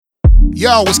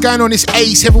Yo, what's going on? It's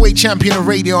Ace, heavyweight champion of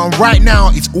radio, and right now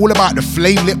it's all about the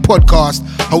Flame Lit podcast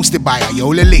hosted by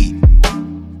Ayola Lee.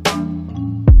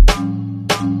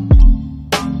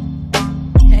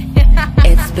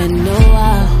 It's been a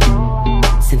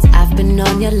while since I've been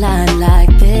on your line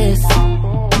like this.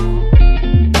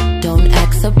 Don't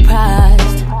act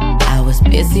surprised, I was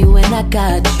busy when I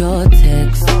got your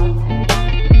text.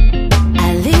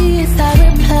 At least I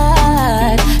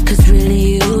replied, cause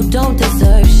really you don't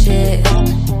deserve shit.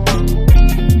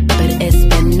 But it's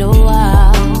been a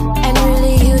while, and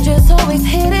really you just always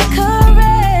hit it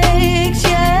correct,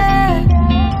 yeah.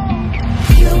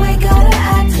 You ain't gotta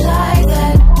act like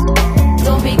that.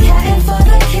 Don't be catting for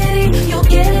the kitty. You'll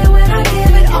get it when I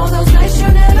give it. All those nights you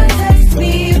never text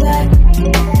me back.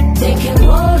 Thinking,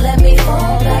 whoa, let me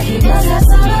fall back. He must have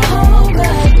some at home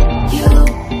back. You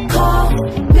call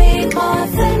me more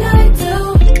than I do.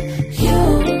 You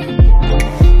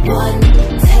one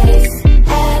taste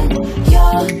and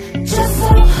you're just so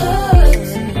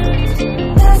hooked.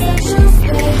 That's the truth,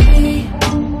 baby.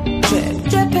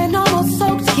 Dripping almost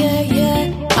soaked, yeah, yeah.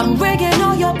 I'm rigging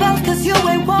all your bells cause you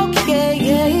ain't woke, yeah,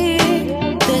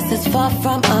 yeah. This is far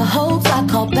from a hoax. I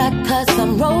call back cause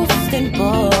I'm roasting,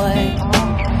 boy.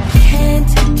 Can't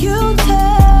you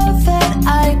tell that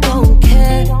I don't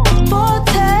care for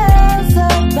tales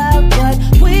about what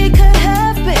we could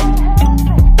have been?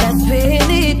 That's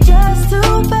really just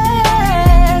too basic.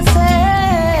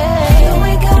 You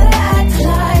ain't gotta act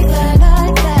like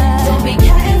that. Don't be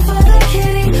catting for the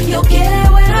kitty. You'll get it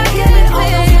when I get it. All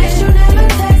those nights you never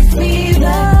text me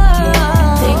back.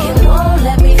 Thinking, whoa,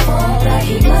 let me fall back.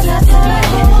 He must have some at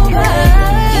home back.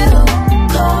 You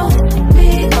call me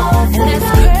more than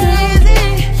I do.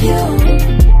 You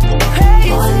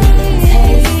crazy,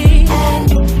 and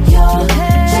you're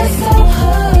just so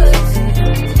hooked.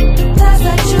 That's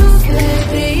the truth,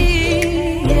 baby.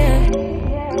 Yeah.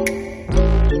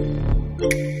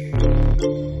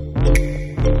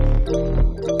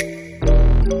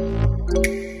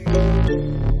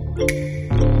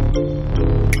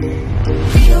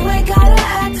 You ain't gotta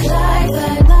act like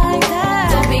that.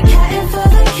 Don't be catting for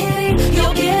the kitty.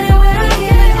 You'll get it when I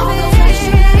get it. All those nights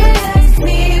you never text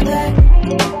me back.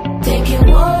 Thinking,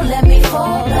 whoa, let me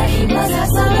fall back. He must have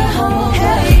some at home.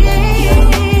 Hey, you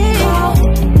call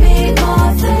me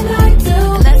more than I do.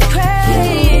 That's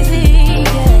crazy.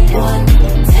 Yeah. One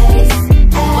taste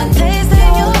and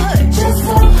you're just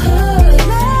so hood.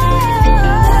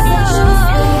 That's the truth,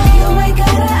 baby. You ain't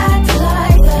gotta act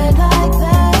like that.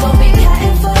 Don't be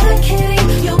catting for the kitty.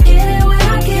 You'll get it when I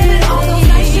get it. All those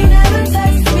nights you never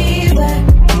text me back.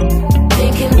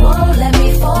 Thinking, whoa, let me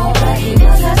fall back. He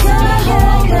must have some at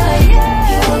home back. You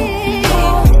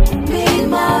call me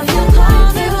more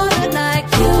than I do. Like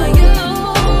you.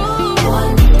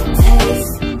 One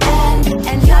taste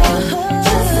and you're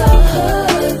just so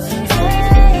hood.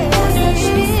 That's the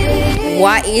truth, baby.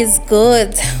 What is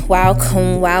good?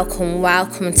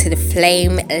 Welcome to the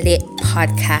Flame Lit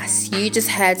podcast. You just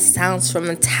heard sounds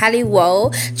from Tally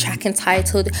Woe, track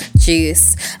entitled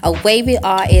Juice, a wavy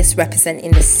artist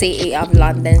representing the city of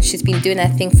London. She's been doing her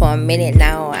thing for a minute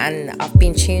now, and I've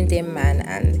been tuned in, man,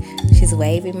 and she's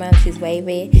wavy, man, she's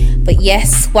wavy. But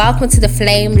yes, welcome to the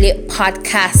Flame Lit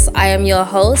podcast. I am your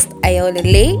host, Ayola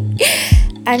Lee.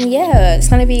 And yeah, it's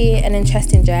going to be an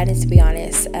interesting journey, to be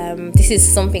honest. This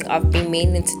is something I've been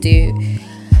meaning to do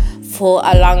for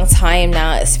a long time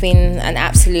now. It's been an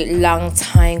absolute long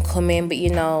time coming, but you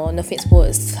know, nothing's before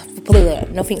its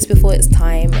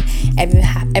time.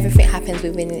 Everything happens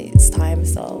within its time.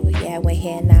 So yeah, we're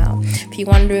here now. If you're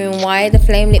wondering why the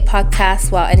Flame Lit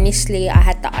podcast, well, initially I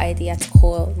had the idea to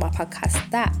call my podcast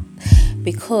that,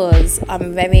 because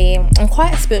I'm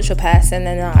quite a spiritual person,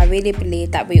 and I really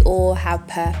believe that we all have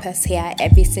purpose here.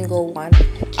 Every single one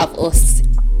of us,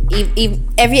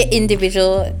 every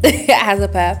individual has a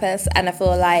purpose, and I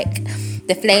feel like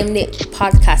the Flame Lit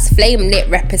podcast, Flame Lit,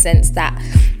 represents that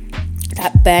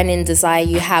burning desire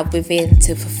you have within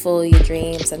to fulfill your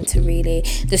dreams and to really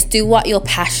just do what you're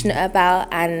passionate about.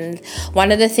 And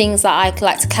one of the things that I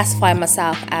like to classify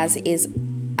myself as is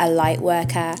a light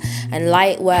worker, and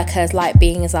light workers, light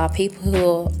beings, are people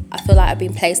who I feel like have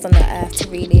been placed on the earth to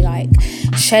really like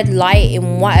shed light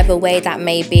in whatever way that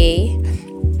may be,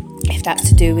 if that's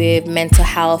to do with mental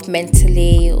health,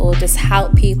 mentally, or just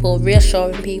help people,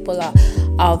 reassuring people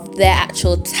of their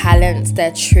actual talents,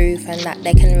 their truth, and that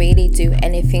they can really do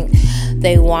anything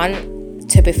they want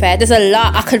to be fair, there's a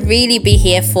lot. I could really be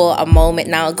here for a moment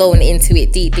now, going into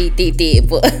it deep,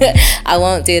 but I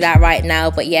won't do that right now.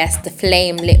 But yes, the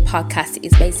Flame Lit podcast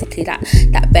is basically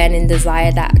that burning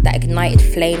desire, that ignited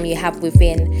flame you have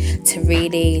within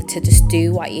to just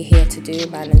do what you're here to do,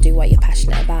 man, and do what you're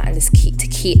passionate about, and just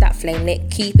keep that flame lit,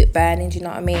 keep it burning. Do you know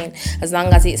what I mean? As long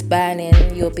as it's burning,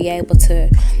 you'll be able to,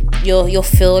 you'll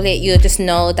feel it. You'll just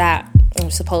know that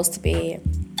I'm supposed to be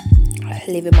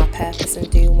living my purpose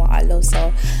and doing what I love.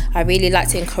 So I really like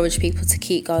to encourage people to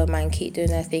keep going, man, keep doing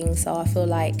their thing. So I feel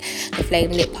like the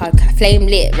Flame Lit podcast, Flame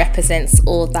Lit, represents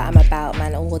all that I'm about,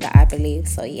 man, all that I believe.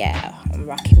 So yeah, I'm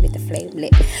rocking with the Flame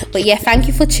Lit. But yeah, thank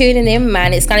you for tuning in,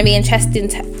 man. It's going to be an interesting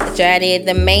journey.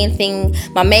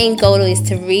 My main goal is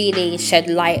to really shed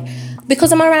light,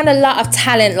 because I'm around a lot of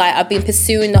talent. Like, I've been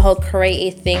pursuing the whole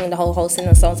creative thing, the whole hosting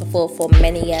and so on and so forth for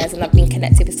many years, and I've been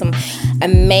connected with some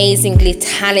amazingly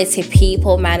talented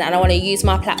people, man, and I want to use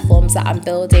my platforms that I'm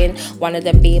building, one of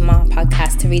them being my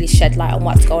podcast, to really shed light on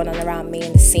what's going on around me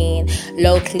in the scene,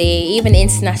 locally, even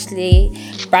internationally,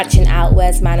 branching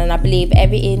outwards, man. And I believe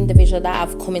every individual that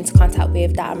I've come into contact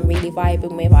with, that I'm really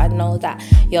vibing with, I know that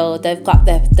they've got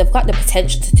the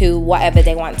potential to do whatever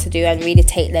they want to do and really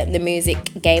take the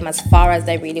music game as far as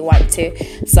they really want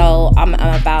to. So I'm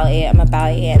about it,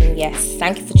 and yes,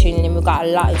 thank you for tuning in. We've got a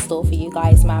lot in store for you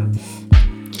guys, man,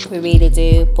 we really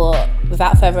do. But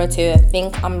without further ado, I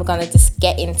think I'm gonna just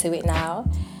get into it now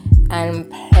and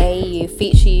play you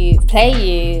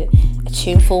a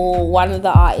tune for one of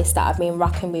the artists that I've been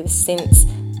rocking with since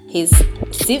his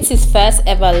first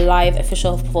ever live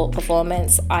official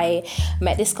performance. I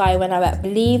met this guy when I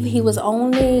believe he was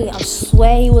I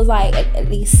swear he was like at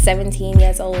least 17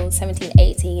 years old, 17,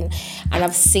 18, and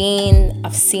I've seen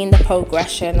the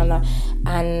progression,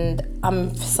 and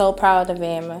I'm so proud of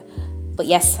him. But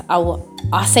yes, I'll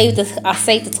save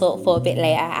the talk for a bit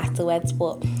later afterwards.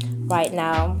 But right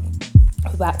now,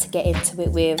 we're about to get into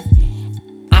it with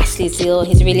Ashley Zeal.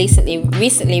 He's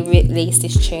recently released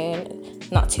this tune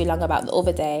not too long about the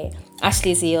other day.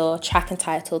 Ashley Zeal, track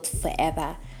entitled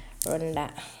Forever. Run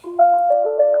that.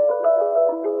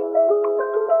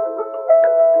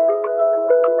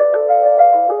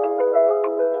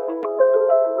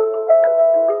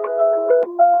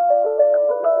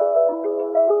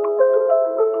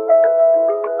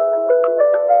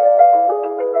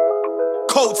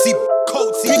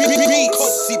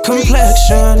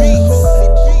 Complexion.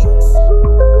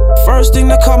 First thing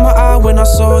that caught my eye when I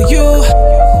saw you,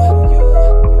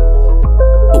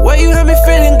 the way you had me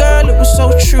feeling, girl, it was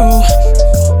so true.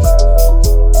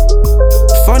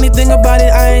 Funny thing about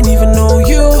it, I ain't even know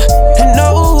you, and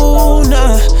no,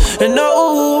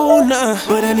 nah.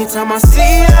 But anytime I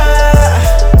see her,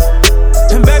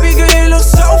 and baby girl, you look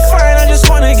so fine, I just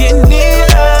wanna get near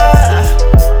her.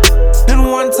 And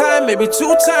one time, maybe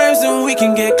two times, then we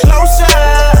can get closer.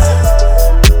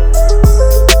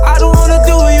 I don't wanna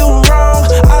do you wrong,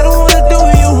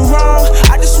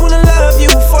 I just wanna love you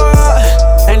for.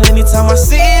 And anytime I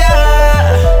see her,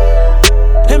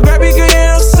 and baby girl, you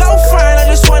look so fine, I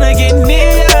just wanna get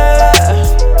near her.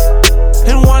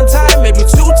 And one time, maybe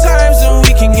two times, then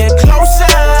we can get closer.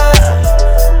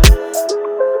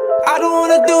 I don't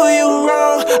wanna do you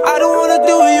wrong,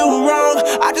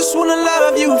 I just wanna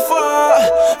love you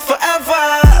forever.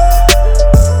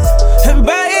 And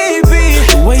baby,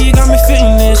 the way you got me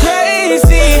feeling is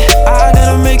crazy. I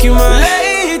gotta make you my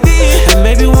lady, and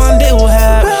maybe one day we'll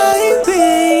have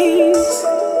babies.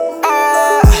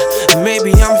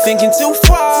 Maybe I'm thinking too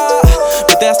far,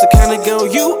 but that's the kind of girl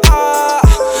you are.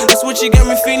 That's what you got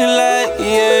me feeling like,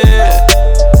 yeah.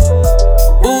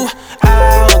 Ooh,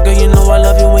 girl, you know I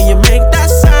love you when you make that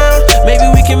sound. Maybe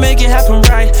we can make it happen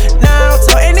right now.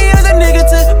 Tell any other nigga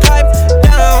to pipe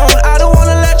down. I don't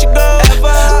wanna let you go, ever.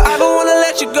 I don't wanna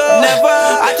let you go, never.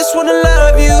 I just wanna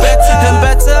love you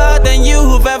better than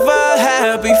you've ever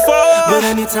had before. But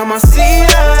anytime I see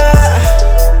her,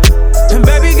 and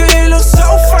baby girl, you look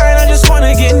so fine, I just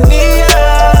wanna get near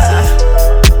her.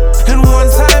 And one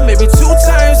time, maybe two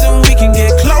times, then we can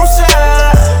get closer.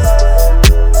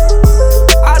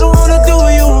 I don't wanna do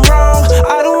you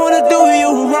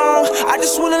wrong, I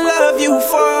just wanna love you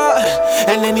for.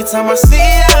 And anytime I see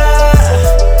her,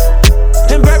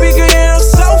 and baby girl, you look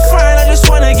so fine, I just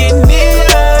wanna get near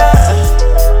her.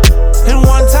 And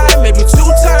one time, maybe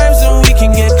two times, then we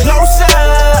can get closer.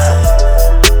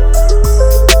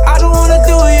 I don't wanna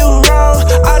do you wrong,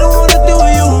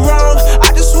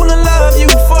 I just wanna love you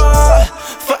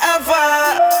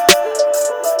forever.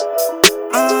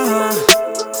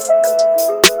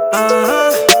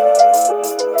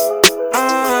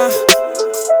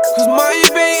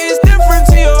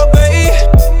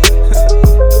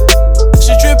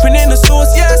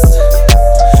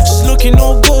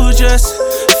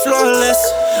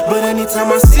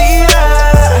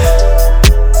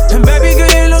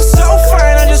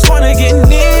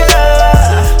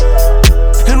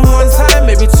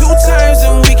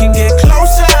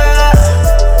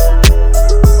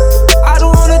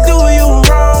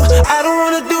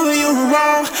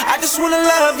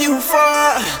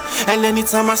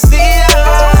 anytime I see ya.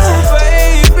 Oh,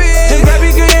 baby. And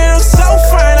baby girl, you look so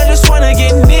fine, I just wanna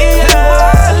get near ya.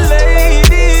 My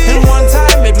lady. And one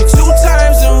time, maybe 2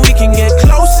 times, and we can get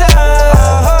closer.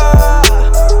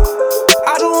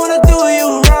 I don't wanna do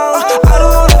you wrong, I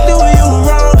don't wanna do you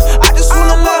wrong. I just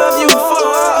wanna love you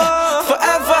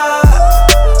forever.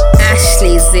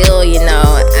 Ashley Zeal, you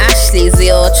know, Ashley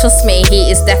Zeal, trust me, he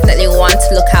is definitely one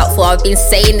to look out for. I've been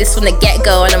saying this from the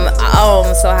get-go, and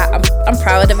I'm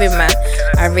proud of him, man.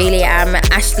 I really am.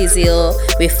 Ashley Zeal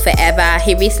with Forever.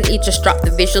 He recently just dropped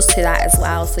the visuals to that as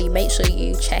well, so you make sure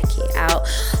you check it out.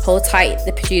 Hold Tight,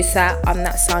 the producer on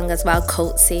that song as well,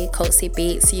 Coatsy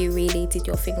Beats. You really did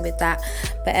your thing with that.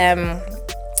 But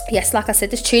yes, like I said,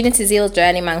 just tune into Zeal's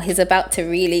journey, man. He's about to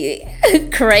really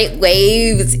create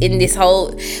waves in this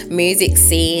whole music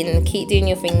scene. Keep doing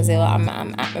your thing, Zeal.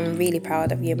 I'm really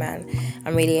proud of you, man. I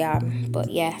really am.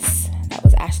 But yes, that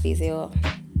was Ashley Zeal.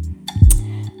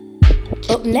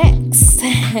 Up next,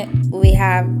 we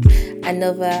have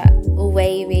another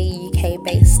wavy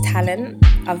UK-based talent.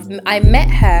 I met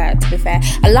her, to be fair.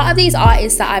 A lot of these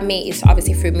artists that I meet is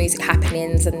obviously through music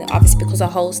happenings, and obviously because I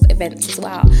host events as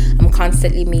well. I'm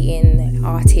constantly meeting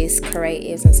artists,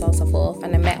 creatives, and so on and so forth.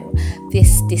 And I met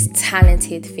this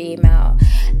talented female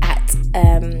at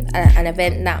an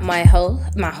event that my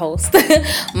host,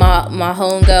 my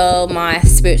homegirl, my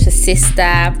spiritual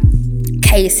sister,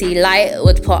 Casey Light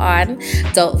would put on.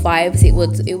 Dope Vibes. It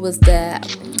was the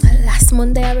last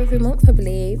Monday of every month, I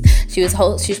believe. She was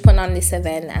putting on this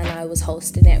event, and I was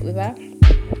hosting it with her.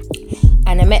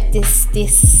 And I met this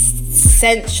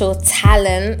sensual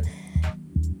talent.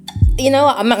 You know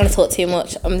what? I'm not gonna talk too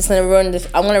much. I'm gonna run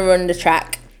the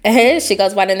track. She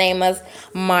goes by the name of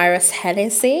Myris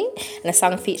Hennessy, and the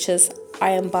song features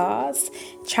Iron Bars.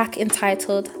 Track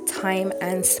entitled Time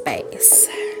and Space.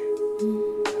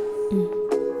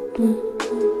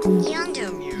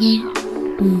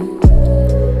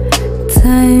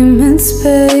 Time and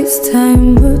space,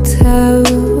 time will tell.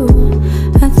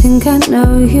 I think I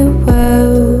know you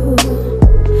well.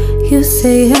 You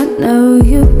say I know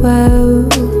you well.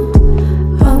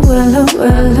 Oh well, oh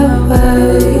well, oh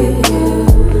well.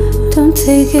 Don't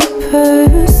take it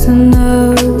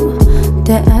personal,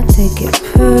 that I take it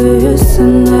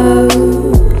personal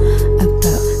about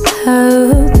how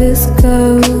this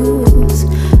goes.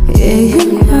 Yeah, you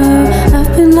know,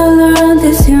 I've been all around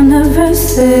this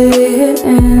universe,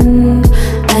 and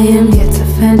I am yet to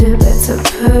find a better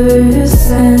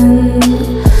person,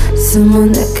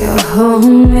 someone that can hold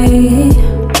me.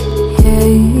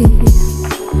 Yeah,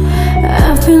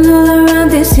 I've been all around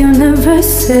this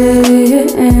universe,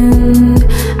 and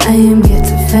I am yet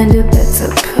to find a better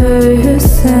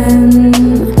person,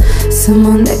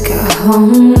 someone that can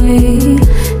hold me.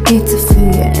 Need to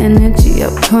feel your energy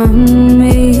upon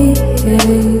me. Yeah.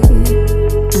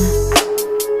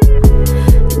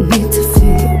 Need to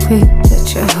feel your weight that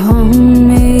you hold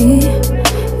me.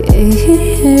 Yeah.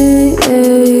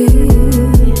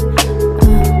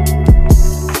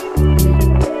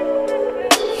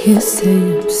 You say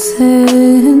I'm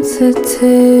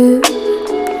sensitive.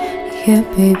 Yeah,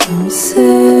 baby, I'm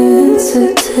sensitive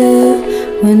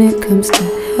when it comes to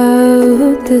how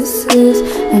this is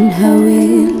and how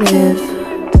we live.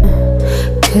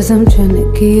 Cause I'm tryna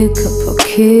give you a couple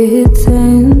kids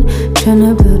and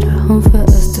tryna build a home for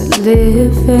us to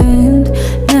live in.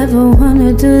 Never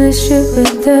wanna do this shit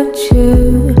without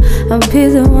you. I'll be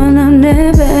the one, I'll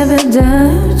never ever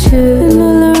doubt you. And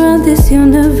all around this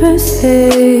universe,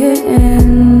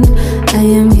 and I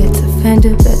am yet to find a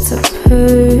better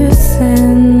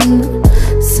person,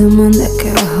 someone that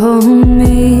can hold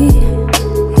me.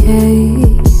 Yeah,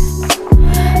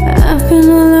 I've been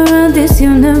all around this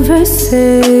universe,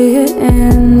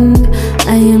 and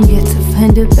I am yet to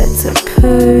find a better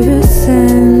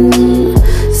person,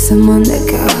 someone that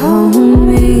can hold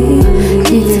me.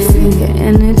 Need to feel your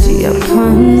energy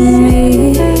upon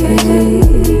me.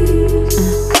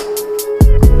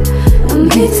 I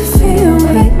need to feel your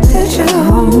weight that you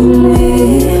hold me.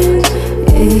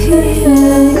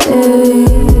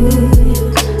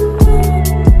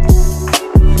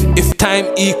 If time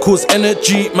equals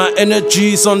energy, my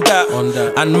energy's on that.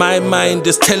 And my mind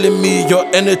is telling me your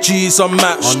energy's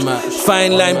unmatched.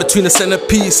 Fine line between the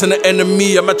centerpiece and the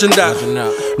enemy, imagine that.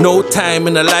 No time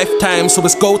in a lifetime, so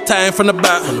it's go time from the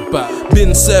back.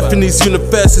 Been surfing these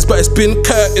universes, but it's been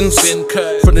curtains.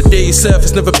 From the day you surf,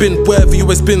 it's never been worthy,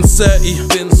 always been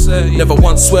 30. Never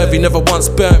once swervy, never once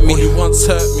burnt me. Only once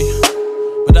hurt me,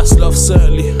 but that's love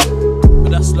certainly.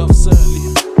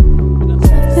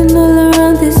 And all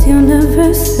around this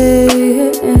universe,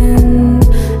 and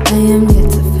I am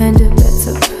yet to find a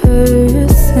better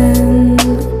person,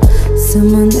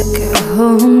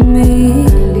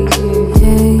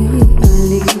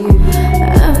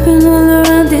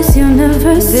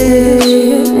 never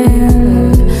see it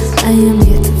end. I am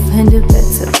here to find a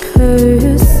better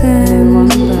person,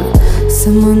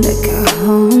 someone that can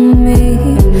hold me.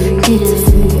 Need to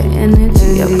feel your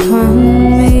energy upon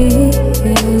me.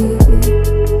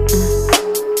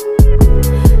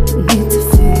 Need to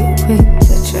feel your weight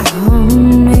that you hold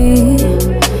me.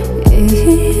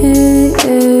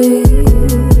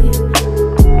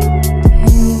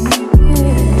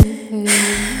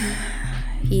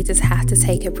 You just have to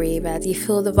take a breather. Do you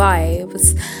feel the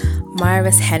vibes?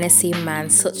 Myra's Hennessy, man,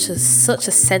 such a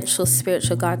sensual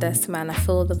spiritual goddess, man. I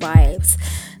feel the vibes.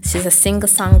 She's a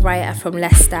singer-songwriter from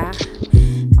Leicester,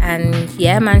 and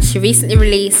yeah, man, she recently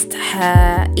released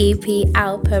her EP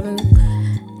album,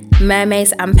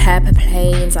 Mermaids and Purple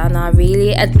Planes, and I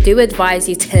do advise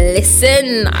you to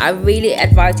listen. I really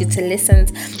advise you to listen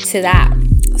to that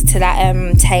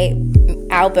tape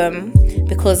album,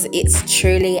 because it's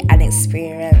truly an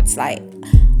experience. Like,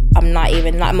 my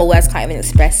words can't even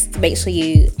express. Make sure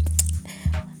you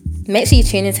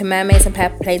tune into Mermaids and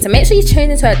Purple Planes, and make sure you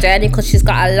tune into her journey, because she's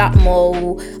got a lot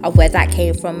more of where that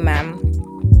came from, man.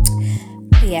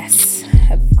 Yes,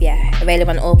 yeah,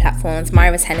 available on all platforms.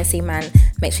 Myra's Hennessy, man.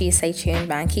 Make sure you stay tuned,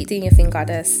 man. Keep doing your thing,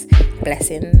 goddess.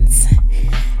 Blessings.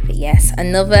 But yes,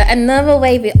 another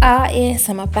wavy artist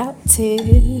I'm about to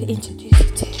introduce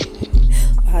you to.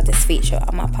 This feature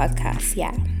on my podcast,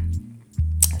 yeah.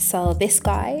 So this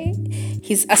guy,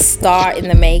 he's a star in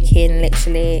the making,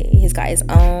 literally. He's got his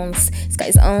own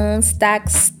stag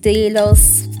stilo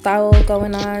style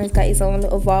going on. He's got his own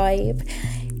little vibe.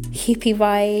 Hippie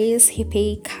vibes,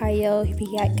 hippie kayo.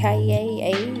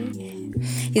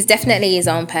 He's definitely his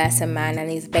own person, man,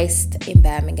 and he's based in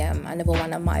Birmingham. Another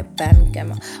one of my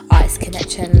Birmingham artist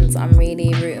connections. I'm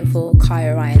really rooting for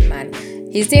Kyle Ryan, man.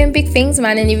 He's doing big things,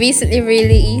 man, and he recently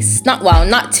released,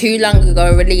 not too long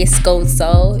ago, released Gold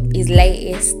Soul, his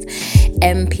latest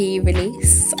MP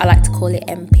release. I like to call it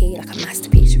MP, like a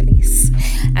masterpiece release.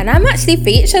 And I'm actually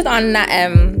featured on that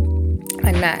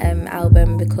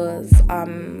album, because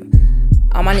I'm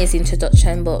on his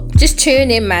introduction. But just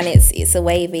tune in, man. It's a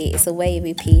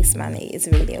wavy piece, man. It is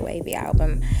really a wavy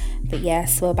album. But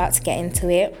yes, we're about to get into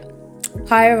it.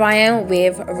 Kyle Ryan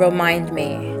with Remind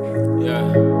Me.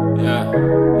 Yeah.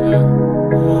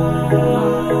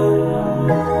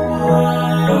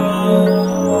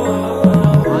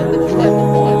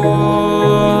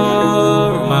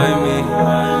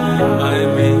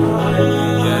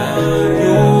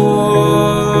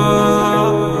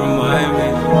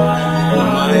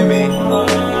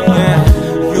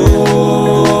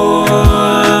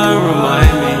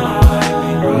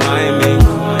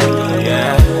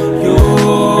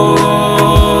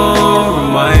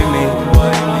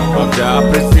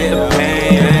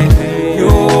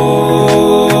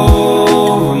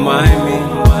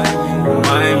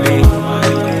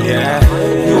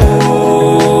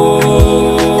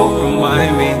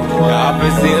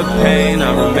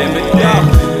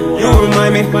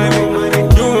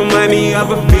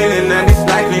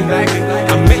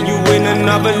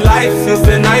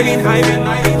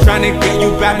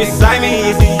 Beside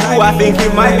me, is it you? I think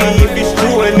it might be. If it's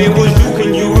true and it was you,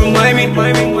 can you remind me?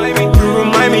 You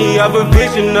remind me of a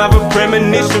vision, of a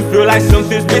premonition. Feel like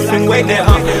something's missing. Wait there,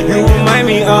 you remind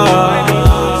me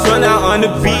of sun out on the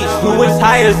beach, who as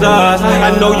high as us.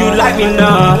 I know you like me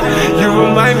now. You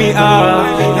remind me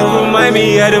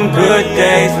of them good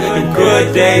days, the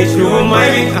good days. You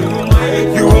remind me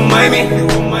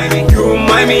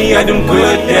of them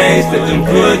good days, them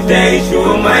good days. You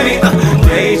remind me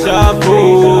deja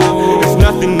vu, it's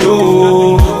nothing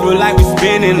new. Feel like we're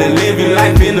spinning and living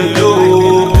life in a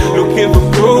loop. Looking for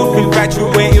proof,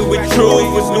 infatuated with truth.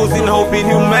 Was losing hope in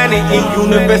humanity.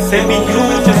 Universe sent me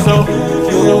you, just so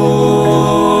you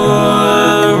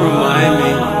remind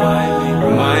me,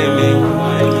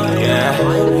 yeah.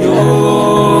 You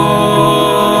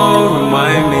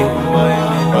remind me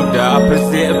of the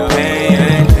opposite of pain.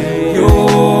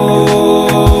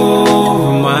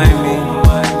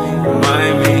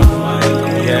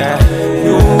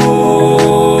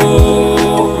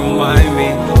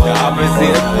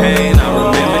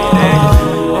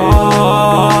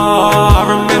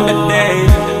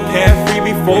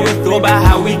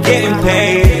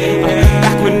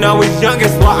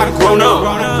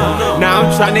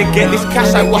 Trying to get this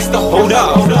cash, like what's the hold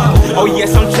up? Oh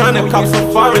yes, I'm trying to cop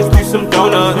some foreigns, do some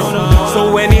donuts.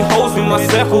 So any hoes in my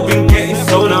circle been getting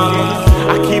sewn up.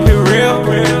 I keep it real,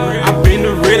 I've been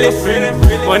the real feelings.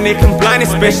 One they can blind,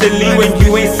 especially when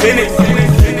you ain't sinning.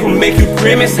 Can make you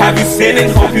grimace, have you sinning?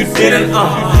 Hope you didn't.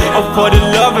 I'm for the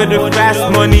love of the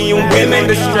fast money and women,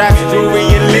 the straps, jewelry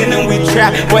and linen we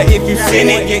trap. What if you sin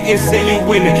it? You're instantly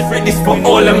winning. This for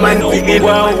all of my niggas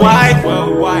worldwide,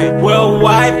 worldwide,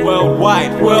 worldwide,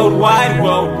 worldwide, worldwide,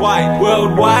 worldwide,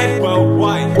 worldwide,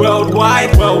 worldwide,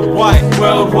 worldwide, worldwide,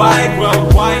 worldwide,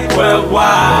 worldwide,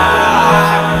 worldwide.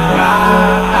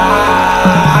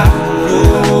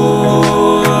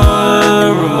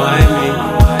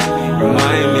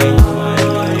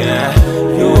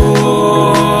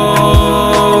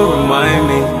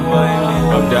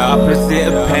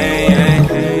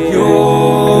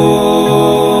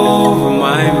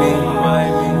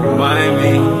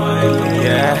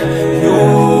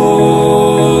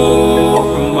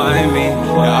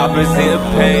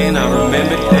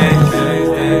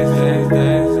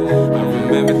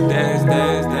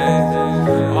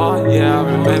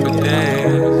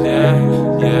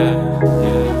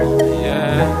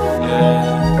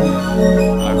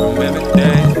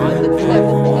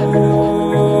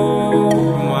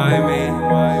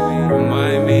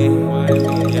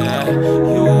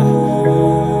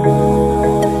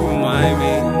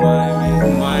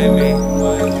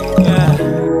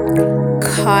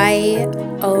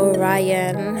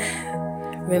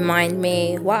 Remind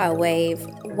me, what a wave,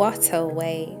 what a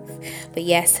wave. But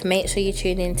yes, make sure you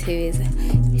tune into his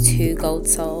Gold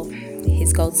Soul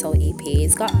EP.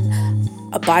 He's got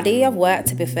a body of work,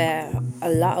 to be fair, a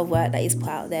lot of work that he's put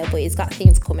out there, but he's got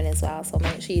things coming as well, so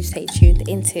make sure you stay tuned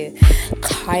into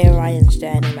Kai Orion's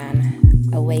journey, man.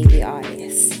 A wavy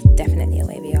artist, definitely a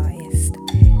wavy artist.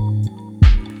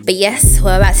 But yes,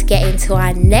 we're about to get into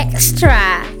our next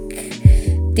track.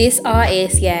 This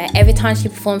artist, every time she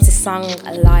performs this song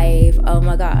live, oh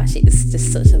my gosh, it's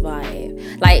just such a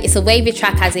vibe. Like, it's a wavy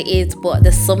track as it is, but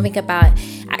there's something about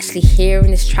actually hearing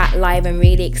this track live and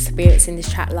really experiencing this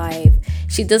track live.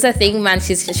 She does her thing, man.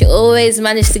 She always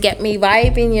managed to get me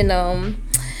vibing, you know.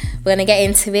 We're gonna get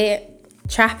into it.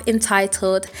 Track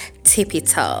entitled Tippy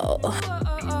Toe.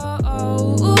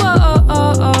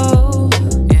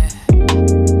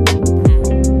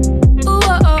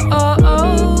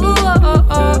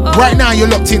 Right now, you're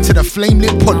locked into the Flame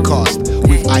Lit Podcast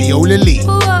with Ayola Lee.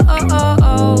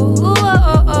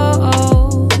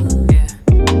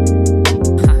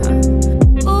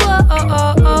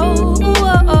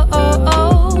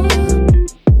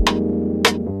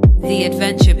 The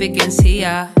adventure begins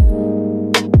here.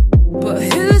 But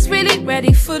who's really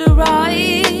ready for the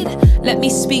ride? Let me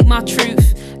speak my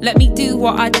truth. Let me do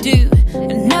what I do.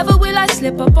 And never will I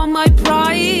slip up on my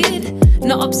pride.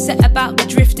 Not upset about the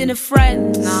drifting of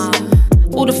friends,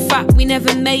 or the fact we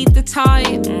never made the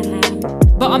time.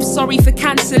 But I'm sorry for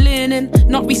cancelling and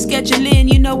not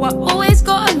rescheduling. You know I always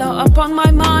got a lot up on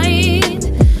my mind.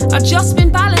 I've just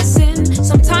been balancing,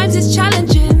 sometimes it's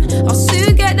challenging. I'll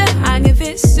soon get the hang of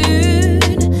it soon.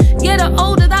 Yeah, the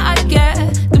older that I get,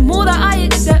 the more that I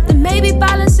accept that maybe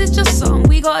balance is just something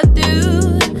we gotta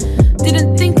do.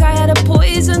 Didn't think I had a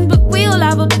poison, but we all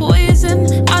have a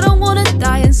poison. I don't wanna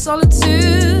die in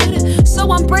solitude,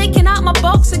 so I'm breaking out my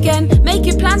box again,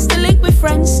 making plans to link with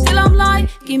friends. Still I'm like,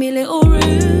 give me a little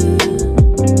room.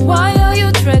 Why are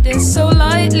you treading so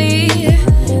lightly?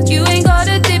 You ain't got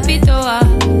a dippy toe.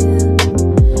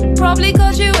 Probably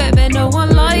cause you ain't met no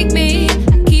one like me.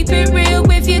 Keep it real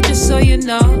with you just so you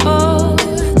know.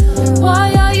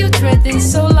 Why are you treading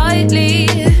so lightly?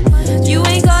 You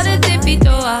ain't got a dippy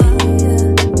toe.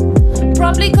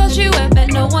 Probably cause you ain't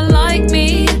met no one like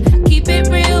me. Keep it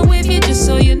real with you just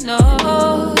so you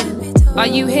know. Are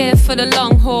you here for the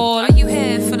long haul? Are you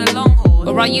here for the long haul?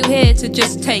 Or are you here to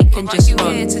just take and just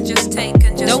run?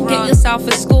 Don't get yourself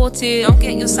escorted.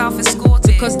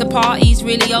 Because the party's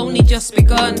really only just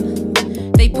begun.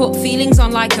 They put feelings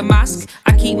on like a mask.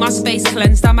 I keep my space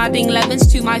cleansed. I'm adding lemons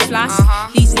to my flask.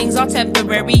 These things are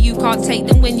temporary. You can't take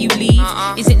them when you leave.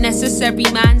 Is it necessary,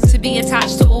 man, to be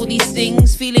attached to all these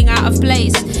things? Feeling out of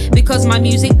place because my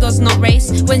music does not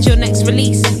race. When's your next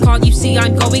release? Can't you see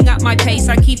I'm going at my pace?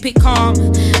 I keep it calm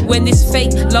when this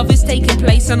fake love is taking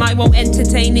place, and I won't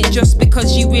entertain it just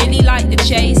because you really like the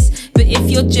chase. But if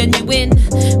you're genuine,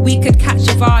 we could catch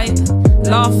a vibe.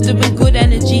 Laughter and good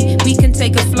energy, we can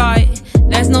take a flight.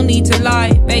 There's no need to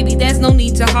lie, baby, there's no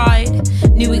need to hide.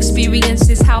 New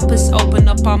experiences help us open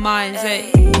up our minds,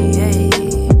 hey.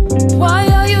 Why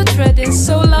are you treading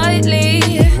so lightly?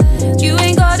 You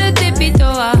ain't got a dippy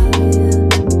toe.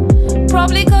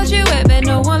 Probably cause you ain't met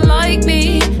no one like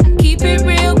me. Keep it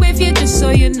real with you just so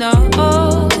you know.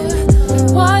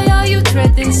 Why are you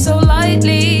treading so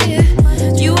lightly?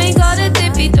 You ain't got a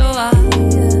dippy toe.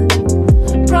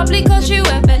 Probably cause you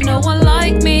ain't met no one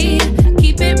like me.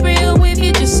 Keep it real with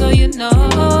you just so you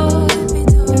know.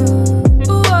 Ooh,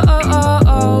 oh, oh, oh,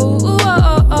 oh. Ooh, oh,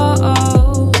 oh,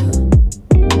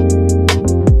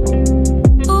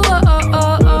 oh, oh. Ooh, oh,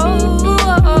 oh,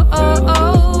 oh,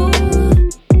 oh.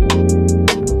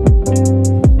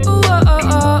 Ooh, oh,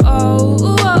 oh, oh, oh. Ooh, oh,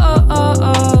 oh, oh,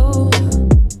 oh.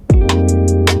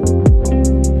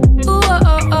 Ooh,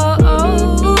 oh, oh,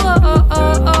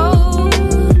 oh,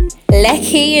 oh.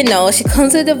 Lecky, you know, she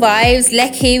comes with the vibes.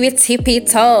 Lecky with tippy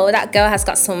toe. That girl has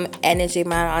got some energy,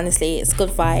 man. Honestly, it's good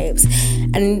vibes.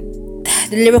 And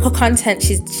the lyrical content,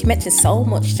 she mentions so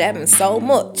much gems, so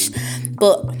much.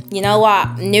 But you know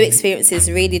what? New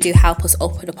experiences really do help us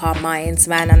open up our minds,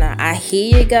 man. And I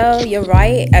hear you, girl. You're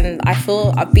right. And I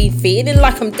feel I've been feeling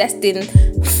like I'm destined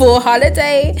for a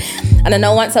holiday. And I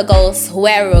know once I go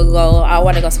wherever I go, I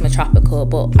want to go somewhere tropical.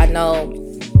 But I know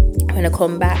when I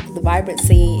come back, the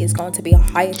vibrancy is going to be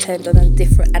heightened on a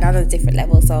different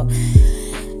level. So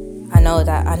I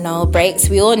know breaks,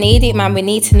 we all need it, man. We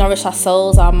need to nourish our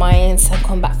souls, our minds, and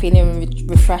come back feeling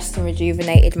refreshed and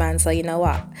rejuvenated, man. So you know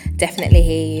what, definitely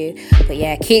hear you. But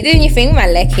yeah, keep doing your thing,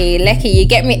 man. Lecky, you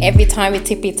get me every time with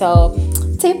tippy toe.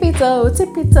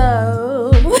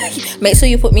 Make sure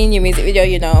you put me in your music video,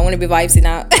 you know, I want to be vibesing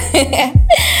out.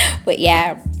 But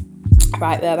yeah,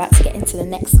 right, we're about to get into the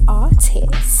next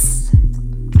artist.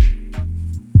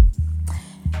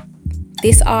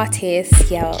 This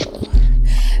artist,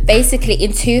 basically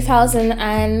in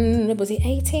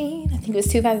 2018, I think it was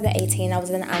 2018, I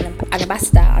was an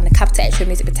ambassador on the Capital Extra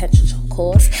Music Potential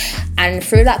course, and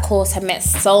through that course I met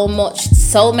so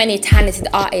many talented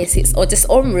artists. It's just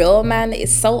unreal, man.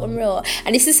 It's so unreal.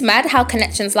 And it's just mad how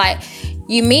connections, like,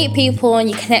 you meet people and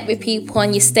you connect with people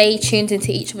and you stay tuned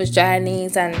into each other's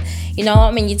journeys, and you know what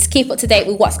I mean, you just keep up to date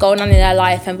with what's going on in their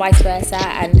life and vice versa.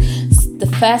 And the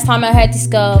first time I heard this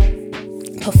girl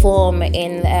perform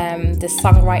in the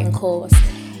songwriting course,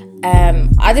 I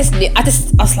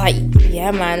was like,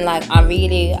 yeah, man, like I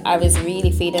was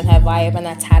really feeling her vibe and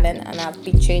her talent, and I've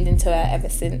been tuned into her ever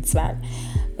since, man.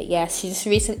 But yeah, she just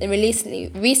recently released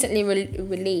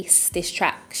this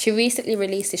track.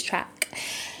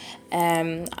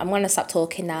 I'm gonna stop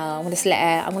talking now. I'm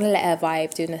gonna let her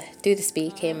vibe do the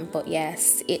speaking. But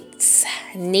yes, it's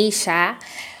Nisha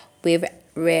with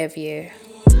Review.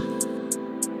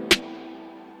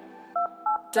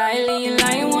 Darling,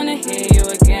 I wanna hear you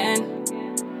again.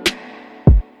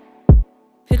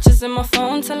 Pictures in my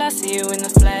phone till I see you in the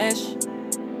flesh.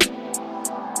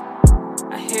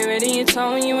 I hear it in your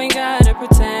tone, you ain't gotta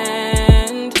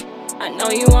pretend. I know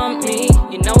you want me,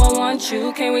 you know I want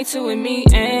you, can't wait till it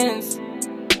meet ends.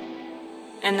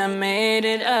 And I made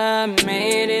it a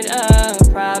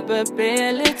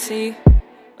probability,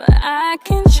 but I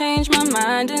can change my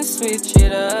mind and switch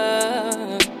it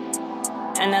up.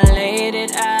 And I laid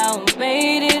it out,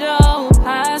 made it all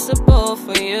possible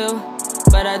for you.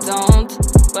 But I don't.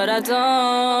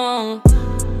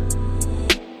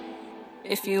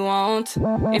 If you won't,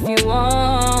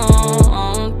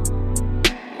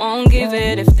 won't give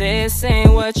it if this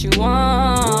ain't what you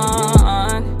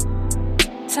want.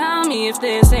 Tell me if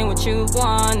this ain't what you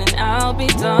want, and I'll be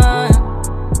done.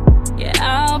 Yeah,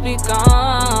 I'll be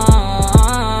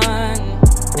gone.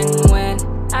 And when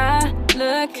I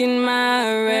look in my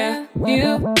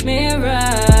rearview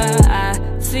mirror, I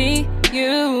see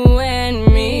you and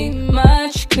me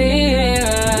much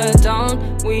clearer.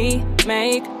 Don't we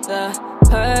make the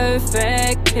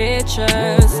perfect picture?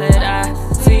 Said I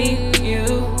see you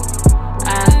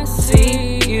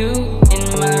in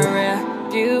my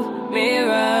rearview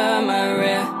mirror, my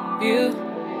rearview,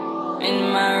 in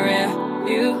my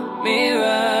rearview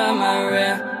mirror, my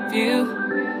rearview,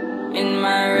 in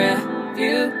my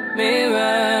rearview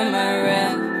mirror, my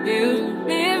rearview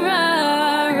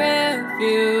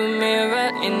mirror,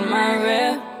 in my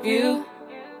rearview.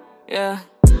 Yeah.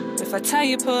 If I tell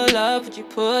you pull up, would you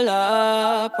pull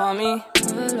up on me?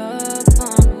 Pull up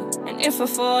on me. And if I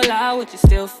fall out, would you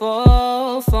still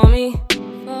fall for me?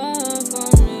 Fall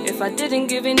for me. If I didn't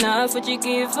give enough, would you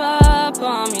give up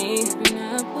on me?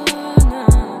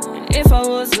 And if I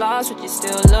was lost, would you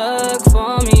still look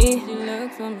for me?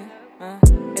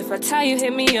 If I tell you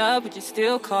hit me up, would you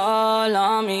still call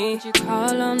on me? Would you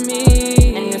call on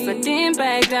me? And if I didn't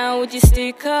back down, would you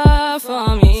stick up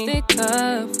for me? Stick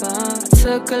up for me. I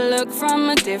took a look from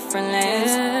a different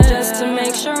lens, just to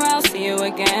make sure I'll see you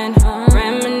again.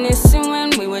 Reminiscing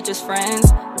when we were just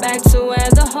friends, back to where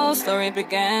the whole story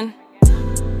began.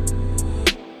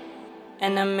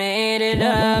 And I made it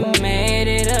a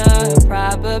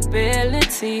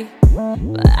probability,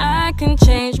 but I can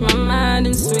change my mind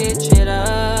and switch it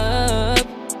up.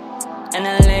 And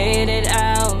I laid it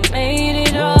out,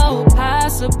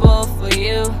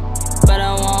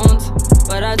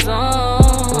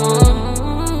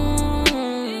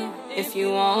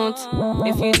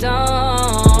 if you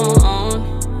don't.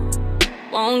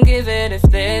 Won't give it if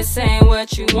this ain't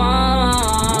what you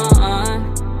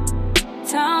want.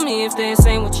 Tell me if this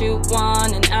ain't what you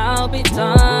want, and I'll be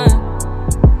done.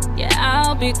 Yeah,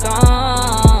 I'll be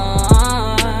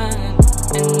gone.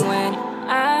 And when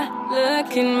I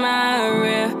look in my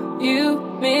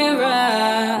rearview mirror,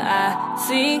 I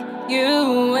see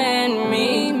you and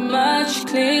me much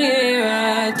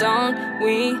clearer. Don't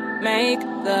we make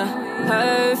the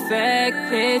perfect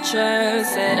picture?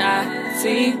 Said I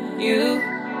see you,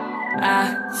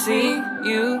 I see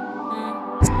you.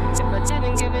 If I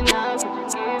didn't give it now, would you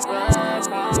give up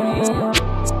on me?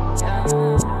 Yeah.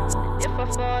 If I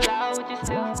fall out, would you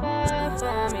still fall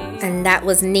for me? And that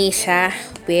was Nisha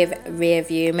with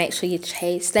Rearview. Make sure you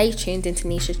stay tuned into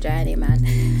Nisha's journey, man.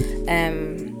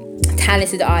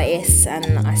 Talented artist,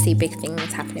 and I see big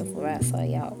things happening for her. So,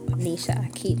 yo,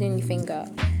 Nisha, keep doing your thing, girl.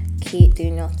 Keep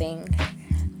doing your thing.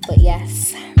 But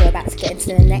yes, we're about to get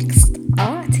into the next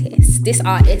artist. This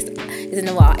artist is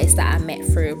another artist that I met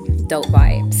through Dope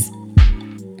Vibes.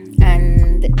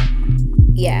 And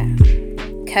yeah,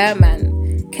 Kerr, man.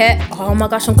 Kerr, oh my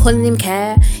gosh, I'm calling him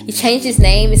Kerr. He changed his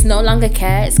name. It's no longer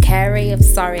Kerr, it's Kerry. I'm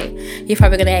sorry. You're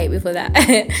probably gonna hate me for that.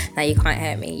 No, you can't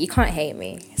hate me. You can't hate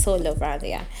me. It's all love around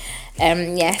here.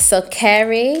 Yeah, so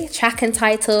Kerry, track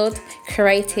entitled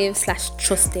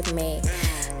Creative/Trusting Me.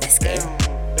 Let's get it.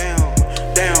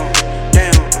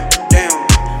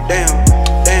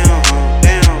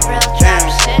 Real trap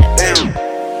shit.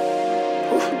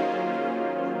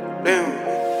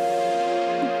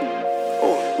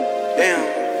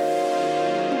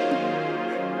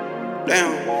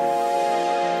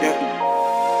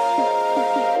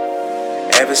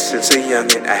 Ever since a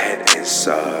youngin', I had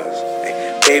answers.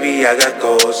 Baby, I got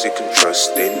goals, you can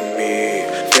trust in me.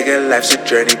 Figure life's a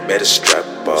journey, better strap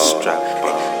up.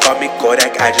 Call me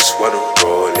Kodak, I just wanna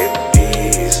roll in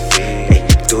peace.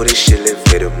 Do this shit, live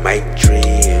it in my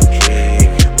dream.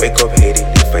 Wake up hating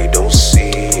if I don't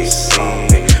see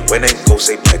it. When I go,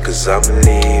 say bye, cause I'm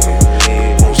leaving.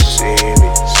 You won't see me.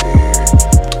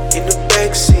 In the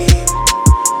backseat,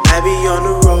 I be on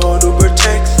the road, Uber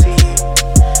taxi.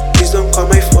 Please don't call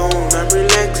my phone, I'm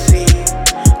relaxing.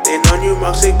 Then on your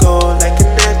mouth, say go like an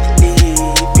athlete.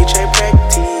 Bitch, I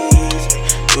practice.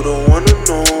 You don't wanna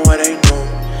know what I know.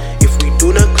 If we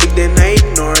do not click, then I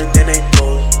ignore. Then I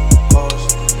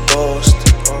ghost.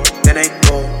 Then I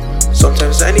go.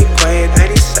 Sometimes I need quiet, I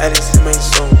need silence in my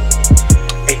zone.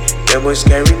 Hey, them boys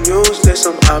carry news, there's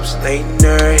some ups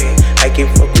later. Hey, I can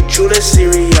fuck with you, not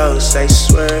serious, I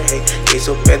swear. Hey, it's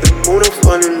up at the moon, I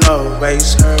fall in love, I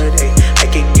just heard. Hey, I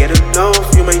can't get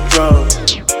enough, you my drug.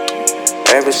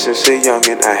 Ever since a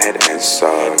youngin', I had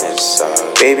answers.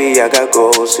 Baby, I got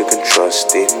goals, you can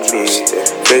trust in me.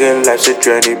 Figure life's a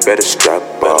journey, better strap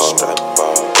up.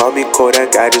 Call me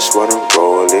Kodak, I just wanna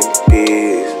roll in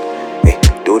peace. Hey,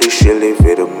 do this shit, live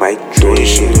it in my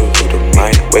dream.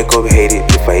 Wake up, hate it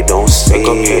if I don't see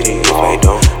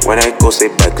it. When I go, say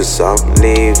bye, cause I'm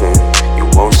leaving. You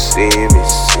won't see me.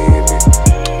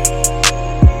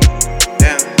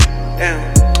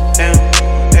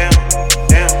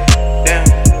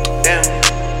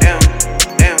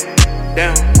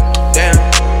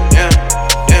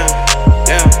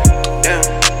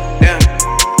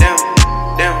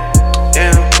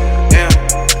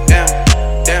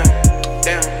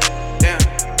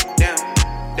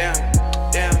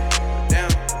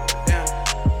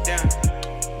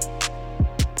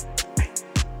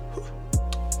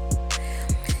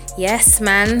 Yes,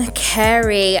 man,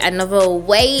 Kerry, another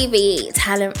wavy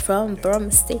talent from Brum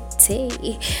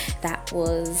City. That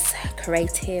was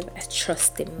Creative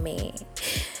Trusting Me.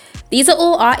 These are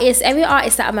all artists. Every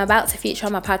artist that I'm about to feature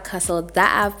on my podcast or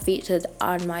that I've featured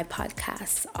on my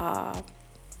podcast are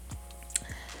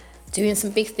doing some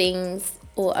big things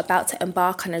or about to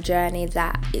embark on a journey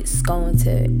that it's going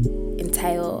to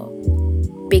entail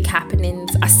big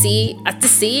happenings. I see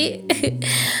it.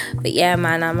 But yeah,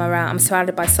 man, I'm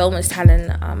surrounded by so much talent.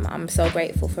 I'm so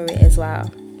grateful for it as well.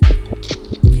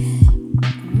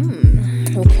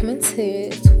 We're coming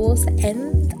towards the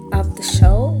end of the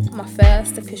show. My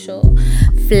first official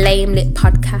Flamelit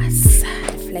podcast.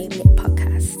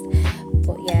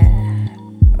 But yeah,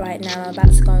 right now I'm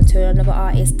about to go into another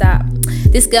artist that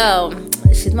this girl,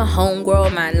 she's my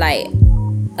homegirl, man. Like,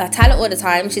 I tell her all the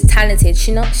time, she's talented.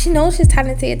 She knows she's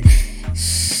talented.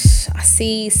 I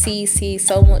see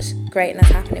so much greatness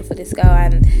happening for this girl,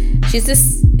 and she's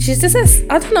just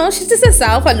I don't know, she's just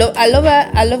herself. I love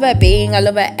her being, I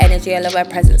love her energy, I love her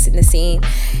presence in the scene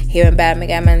here in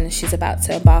Birmingham, and she's about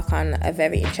to embark on a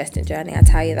very interesting journey, I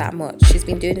tell you that much. She's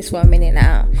been doing this for a minute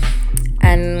now,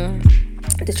 and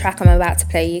The track I'm about to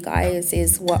play you guys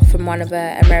is from one of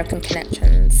the American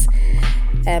connections.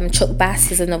 Chuck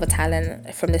Bass is another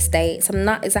talent from the States. I'm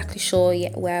not exactly sure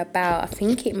yet where about. I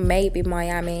think it may be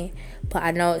Miami, but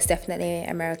I know it's definitely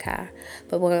America.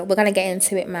 But we're gonna get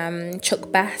into it, man.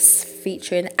 Chuck Bass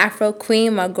featuring Afro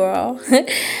Queen, my girl,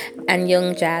 and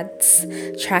Young Jad's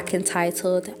track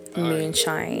entitled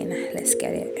Moonshine. Let's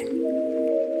get it.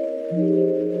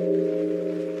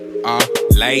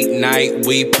 Late night,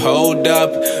 we pulled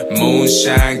up.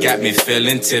 Moonshine got me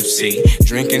feeling tipsy.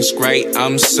 Drinking straight,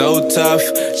 I'm so tough.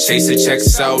 Chasing check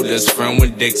sodas from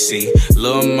with Dixie.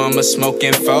 Lil' mama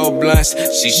smoking 4 blunts.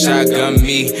 She shotgun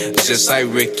me just like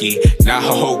Ricky. Now her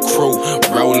whole crew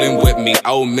rolling with me.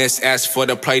 Old Miss asked for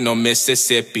the play, no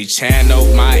Mississippi. Channel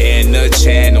my inner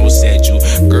channel. Said you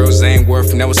girls ain't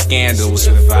worth no scandals.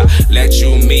 If I let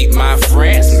you meet my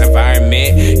friends,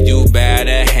 environment you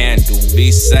better handle.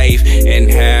 Be safe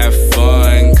and have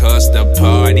fun, cause the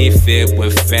party fit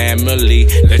with family.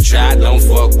 The try don't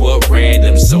fuck with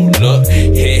random. So look,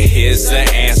 here's the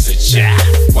answer, child.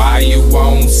 Why you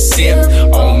won't sip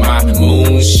on my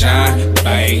moonshine,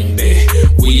 baby?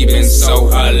 We been so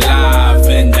alive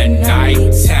in the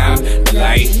nighttime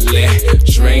lately.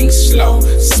 Drink slow,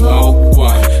 smoke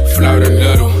one, flirt a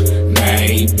little,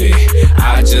 maybe.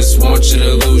 I just want you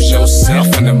to lose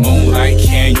yourself in the moonlight.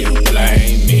 Can you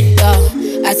blame me?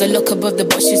 As I look above the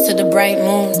bushes to the bright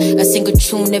moon, a single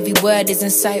tune, every word is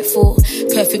insightful.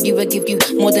 Perfectly will give you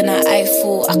more than an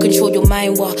eyeful. I control your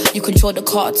mind while you control the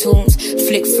cartoons.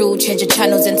 Flick through, change your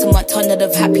channels into my tunnel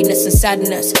of happiness and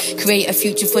sadness. Create a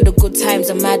future for the good times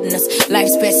and madness.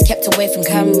 Life's best kept away from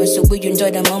cameras, so we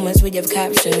enjoy the moments we have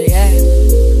captured, yeah.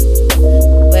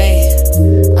 Wait,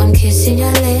 I'm kissing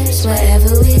your lips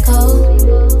wherever we go.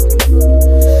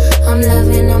 I'm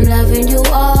loving you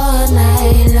all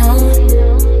night long.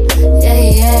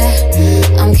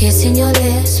 Yeah, I'm kissing your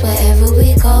lips wherever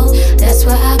we go. That's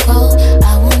where I go,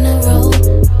 I wanna roll.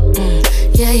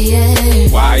 Yeah.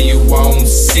 Why you won't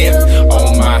sip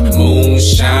on my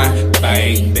moonshine,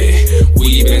 baby?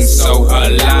 We been so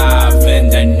alive in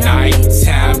the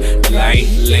nighttime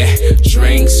lately.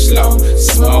 Drink slow,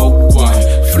 smoke one,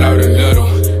 flirt a little,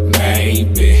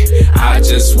 maybe. I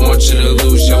just want you to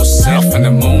lose yourself in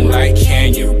the moonlight.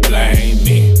 Can you blame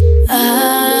me?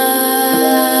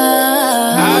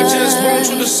 I just want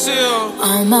you to seal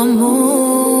on my moonshine,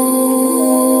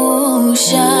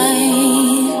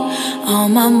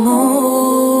 on my moonshine.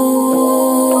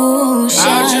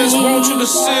 I just want you to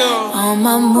seal on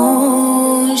my moonshine.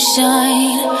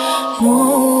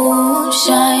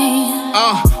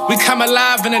 We come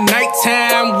alive in the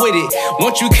nighttime with it.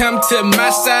 Won't you come to my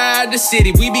side of the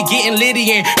city? We be getting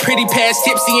litty and pretty past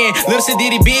tipsy and little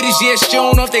ditty bitties, yeah,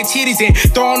 showing off their titties and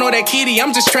throwing all that kitty.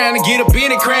 I'm just trying to get up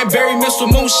in it. Cranberry mixed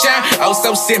with moonshine, oh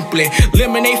so simply.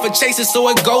 Lemonade for chasing so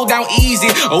it go down easy.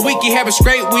 A week you have it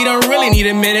straight, we don't really need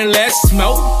a minute, let's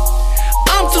smoke.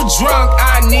 I'm too drunk,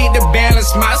 I need to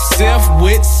balance myself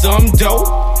with some dope.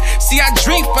 See, I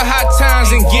drink for hot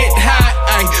times and get high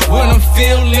when I'm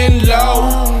feeling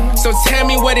low. So tell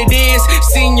me what it is,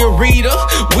 senorita.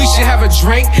 We should have a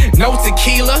drink, no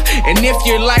tequila. And if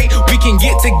you're light, we can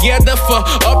get together for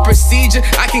a procedure.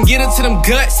 I can get into them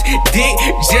guts, dick,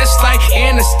 just like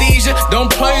anesthesia. Don't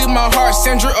play with my heart,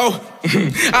 Sandra, oh.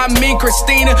 I mean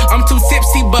Christina, I'm too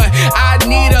tipsy, but I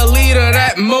need a liter of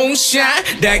that moonshine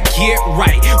that get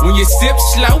right. When you sip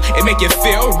slow, it make you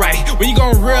feel right. When you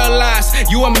gon' realize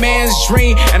you a man's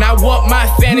dream, and I want my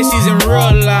fantasies in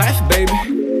real life, baby.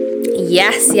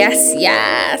 Yes.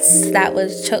 That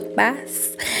was Chuck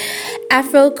Bass.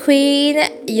 Afro Queen,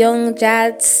 Young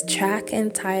Jad's track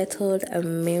entitled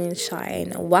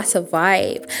Moonshine. What a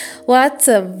vibe.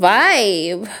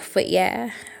 But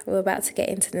yeah, we're about to get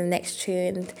into the next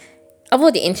tune. I've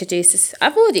already introduced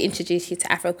you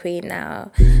to Afro Queen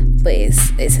now, but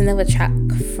it's another track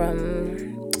from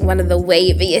one of the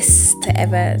waviest to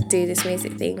ever do this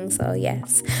music thing. So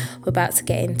yes, we're about to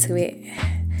get into it.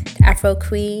 Afro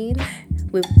Queen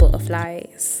with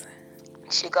Butterflies.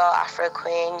 She got Afro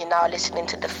Queen, you're now listening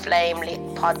to the Flame Lit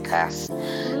podcast.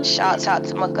 Shouts out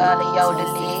to my girl Ayola,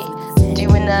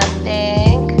 doing her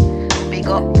thing. Big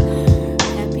up.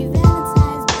 Happy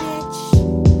Valentine's, bitch.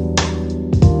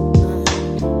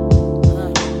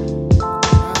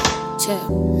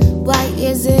 Why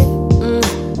is it?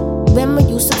 When we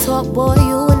used to talk, boy,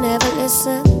 you would never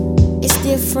listen. It's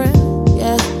different,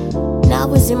 yeah.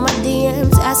 Now it's in my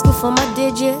DMs, asking for my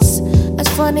digits. As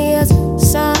funny as it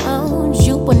sounds,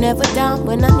 you were never down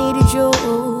when I needed you.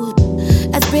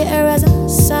 As bitter as I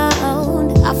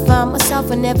sound, I found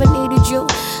myself, I never needed you.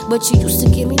 But you used to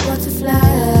give me butterflies.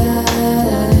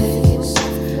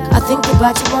 I think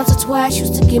about you once or twice,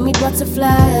 used to give me butterflies.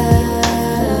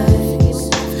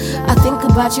 I think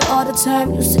about you all the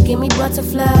time, used to give me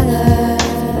butterflies.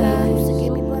 Used to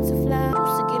give me butterflies.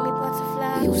 Used to give me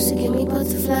butterflies. Used to give me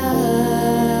butterflies.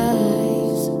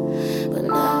 But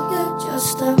now you're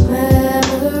just a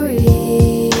memory.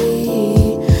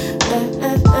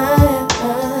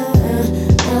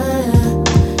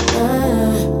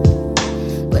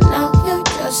 But now you're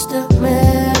just a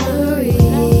memory.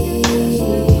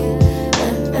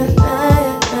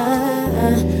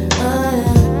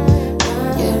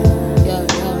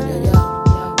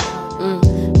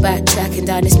 Backtracking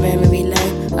down this memory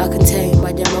lane, I contain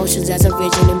by the emotions as a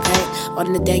vision in pain.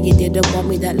 On the day you didn't want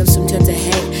me, that love sometimes I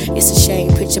hate. It's a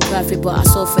shame, picture perfect, but I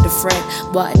saw for the frame.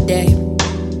 What a day.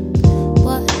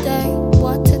 What a day,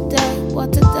 what a day,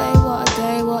 what a day, what a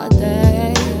day, what a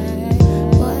day.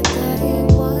 What a day,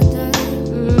 what a day.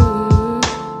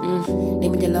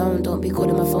 Leave me alone, don't be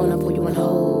calling my phone, I'll put you on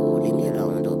hold. Leave me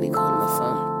alone, don't be calling my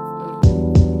phone.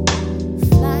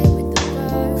 Fly with the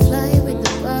birds, fly with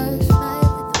the birds,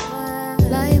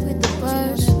 fly with the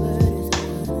birds,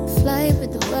 fly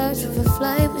with the birds, fly with the birds,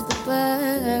 fly with the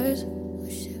birds.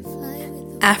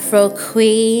 Afro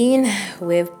Queen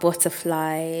with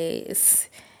Butterflies.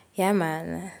 Yeah,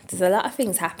 man. There's a lot of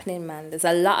things happening, man. There's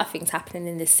a lot of things happening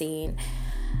in the scene.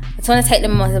 I just want to take the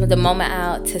moment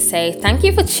out to say thank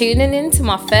you for tuning in to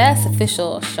my first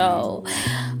official show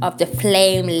of the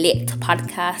Flame Lit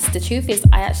podcast. The truth is,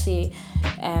 I actually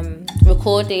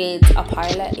recorded a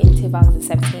pilot in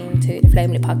 2017 to the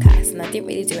Flame Lit podcast, and I didn't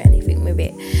really do anything with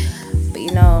it. But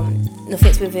you know,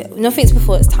 nothing's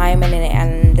before its time,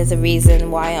 and there's a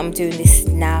reason why I'm doing this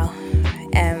now.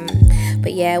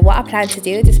 But yeah, what I plan to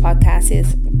do with this podcast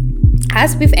is,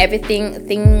 as with everything,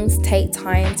 things take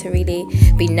time to really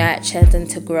be nurtured and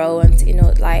to grow and to,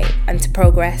 and to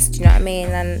progress. Do you know what I mean?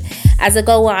 And as I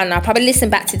go on, I'll probably listen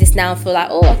back to this now and feel like,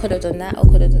 oh, I could have done that, or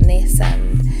could have done this,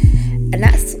 and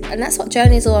that's what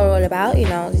journeys are all about.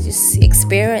 Just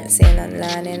experiencing and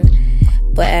learning.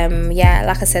 But yeah,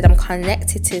 like I said, I'm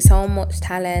connected to so much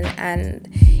talent, and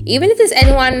even if there's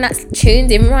anyone that's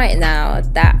tuned in right now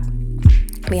that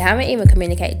we haven't even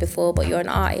communicated before, but you're an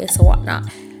artist or whatnot,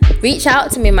 reach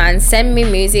out to me, man. Send me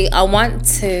music. I want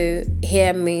to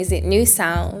hear music, new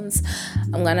sounds.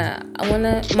 My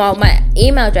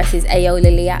email address is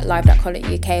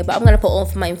ayola@live.co.uk, but I'm gonna put all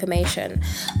of my information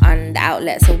on the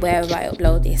outlets of wherever I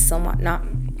upload this and whatnot,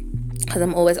 because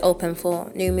I'm always open for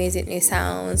new music, new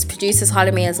sounds. Producers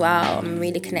holler me as well. I'm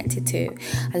really connected to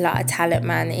a lot of talent,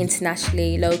 man,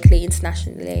 internationally, locally,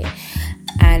 internationally.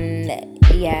 And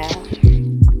yeah,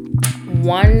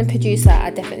 one producer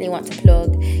I definitely want to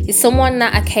plug is someone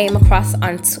that I came across.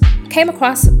 I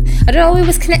don't know, we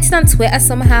was connected on Twitter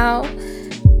somehow,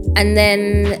 and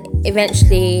then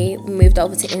eventually moved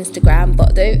over to Instagram.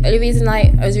 But the only reason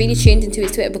I was really tuned into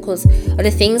his Twitter because of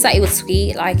the things that he was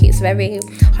sweet. Like, it's very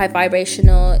high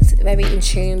vibrational, it's very in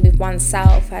tune with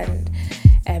oneself, and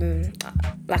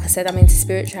like I said, I'm into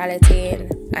spirituality,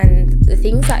 and the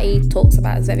things that he talks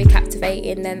about is very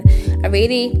captivating. And I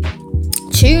really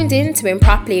tuned into him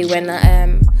properly when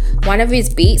one of his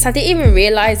beats, I didn't even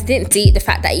realise, I didn't deep the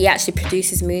fact that he actually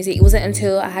produces music. It wasn't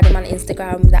until I had him on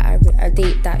Instagram that I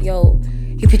deeped that,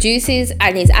 he produces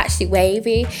and he's actually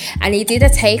wavy. And he did a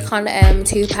take on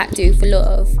Tupac, Do For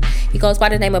Love. He goes by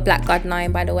the name of Black God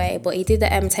 9, by the way, but he did the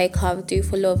take of Do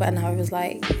For Love, and I was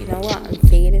like, you know what, I'm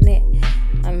feeling it.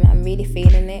 I'm really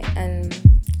feeling it. And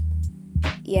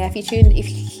yeah, if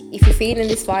you're feeling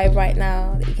this vibe right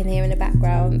now that you can hear in the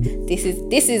background, this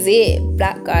is it.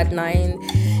 Black God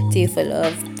 9, Do For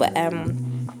Love. But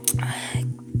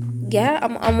yeah,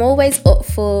 I'm always up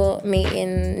for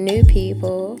meeting new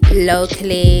people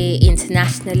locally,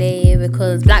 internationally,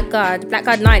 because Black God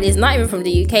 9 is not even from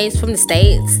the UK, it's from the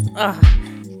States.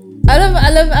 I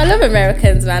love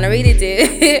Americans, man, I really do.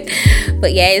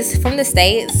 But yeah, it's from the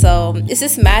States, so it's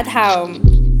just mad how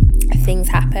things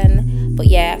happen. But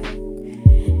yeah,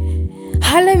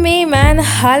 holla me, man,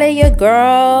 holla your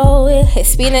girl.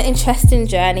 It's been an interesting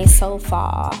journey so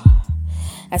far,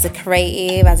 as a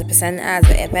creative, as a presenter, as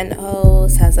an event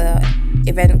host, as a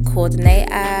event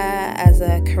coordinator, as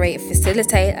a creative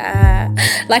facilitator.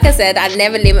 Like I said, I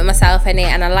never limit myself in it,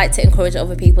 and I like to encourage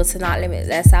other people to not limit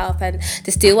themselves and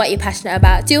just do what you're passionate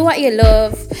about, do what you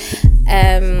love.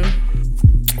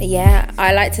 Yeah,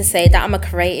 I like to say that I'm a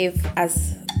creative.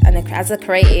 As a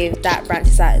creative, that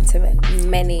branches out into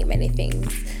many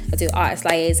things. I do artist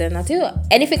liaison, I do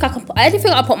anything I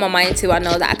put my mind to, I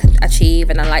know that I can achieve,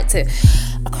 and I like to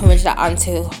encourage that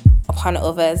onto upon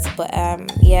others. But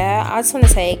yeah, I just want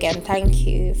to say again, thank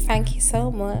you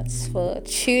so much for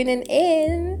tuning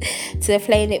in to the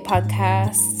Flame Lit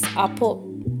podcast.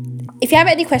 If you have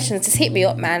any questions, just hit me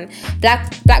up, man.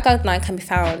 Black Gold 9 can be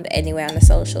found anywhere on the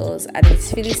socials, and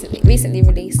it's recently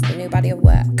released a new body of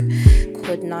work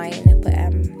called 9. But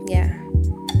yeah,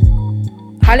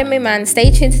 holla me, man.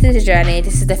 Stay tuned to the journey.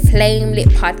 This is the Flame Lit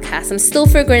podcast. I'm still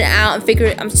figuring it out.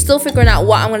 I'm still figuring out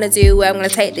what I'm gonna do, where I'm gonna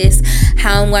take this,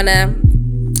 how I'm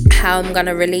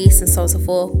gonna release, and so on and so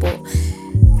forth. But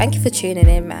thank you for tuning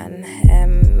in,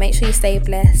 man. Make sure you stay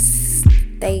blessed,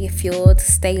 stay fueled,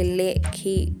 stay lit,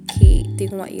 keep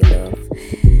doing what you love.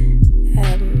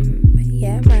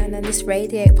 Yeah, man, and just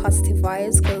radiate positive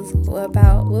vibes, because we're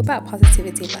about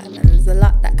positivity, man. And there's a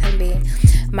lot that can be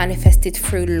manifested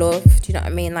through love. Do you know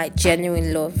what I mean? Like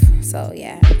genuine love. So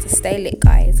yeah, just stay lit,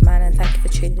 guys, man. And thank you for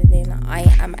tuning in. I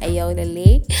am Ayola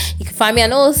Lee. You can find me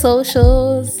on all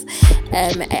socials.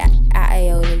 At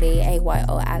Ayola Lee,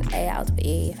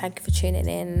 AYOLA. Thank you for tuning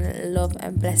in. Love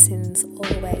and blessings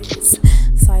always.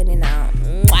 Signing out.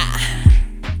 Mwah.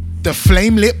 The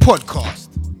Flame Lit podcast.